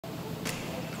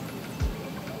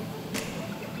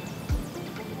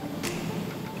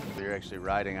you're actually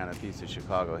riding on a piece of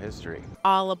Chicago history.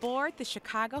 All aboard the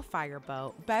Chicago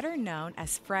Fireboat, better known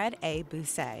as Fred A.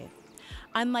 Busse.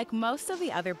 Unlike most of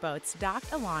the other boats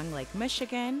docked along Lake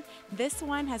Michigan, this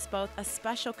one has both a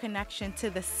special connection to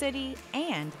the city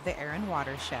and the Air and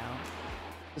Water Show.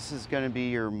 This is going to be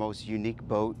your most unique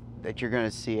boat that you're going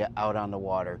to see out on the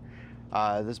water.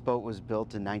 This boat was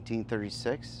built in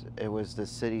 1936. It was the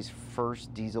city's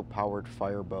first diesel-powered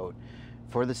fireboat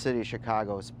for the city of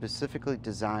Chicago, specifically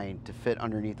designed to fit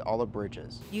underneath all the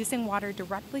bridges. Using water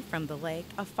directly from the lake,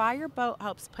 a fireboat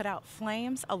helps put out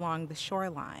flames along the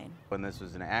shoreline. When this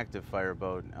was an active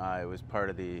fireboat, it was part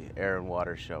of the Air and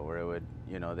Water Show, where it would,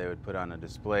 they would put on a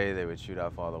display, they would shoot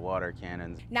off all the water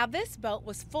cannons. Now this boat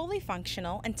was fully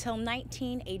functional until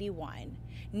 1981.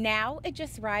 Now it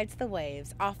just rides the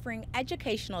waves, offering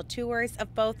educational tours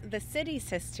of both the city's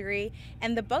history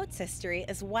and the boat's history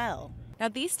as well. Now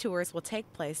these tours will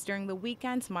take place during the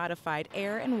weekend's modified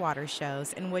air and water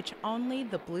shows, in which only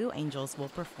the Blue Angels will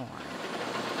perform.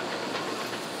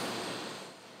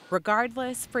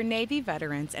 Regardless, for Navy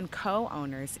veterans and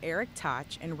co-owners Eric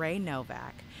Toch and Ray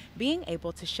Novak, being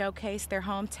able to showcase their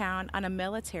hometown on a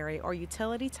military or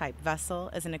utility-type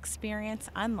vessel is an experience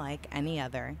unlike any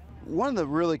other. One of the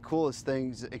really coolest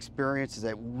experiences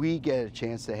that we get a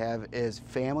chance to have is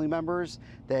family members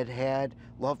that had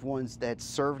loved ones that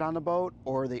served on the boat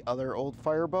or the other old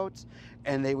fireboats,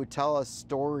 and they would tell us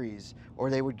stories or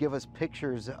they would give us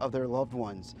pictures of their loved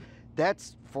ones.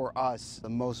 That's, for us, the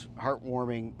most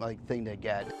heartwarming thing to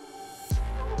get.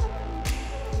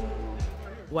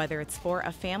 Whether it's for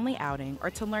a family outing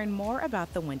or to learn more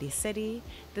about the Windy City,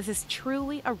 this is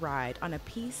truly a ride on a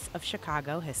piece of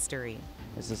Chicago history.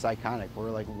 It's just iconic. We're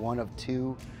like one of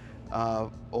two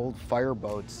old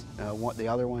fireboats, the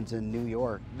other one's in New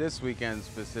York. This weekend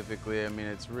specifically,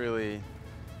 it's really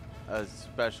a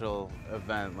special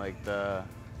event. Like the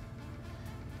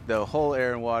whole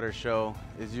Air and Water Show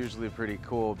is usually pretty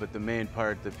cool, but the main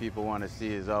part that people want to see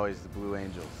is always the Blue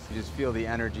Angels. You just feel the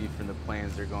energy from the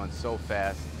planes. They're going so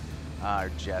fast, or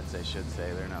jets I should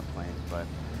say, they're not planes, but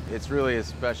it's really a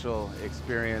special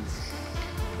experience.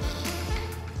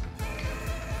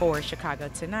 For Chicago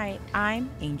Tonight, I'm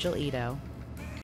Angel Idowu.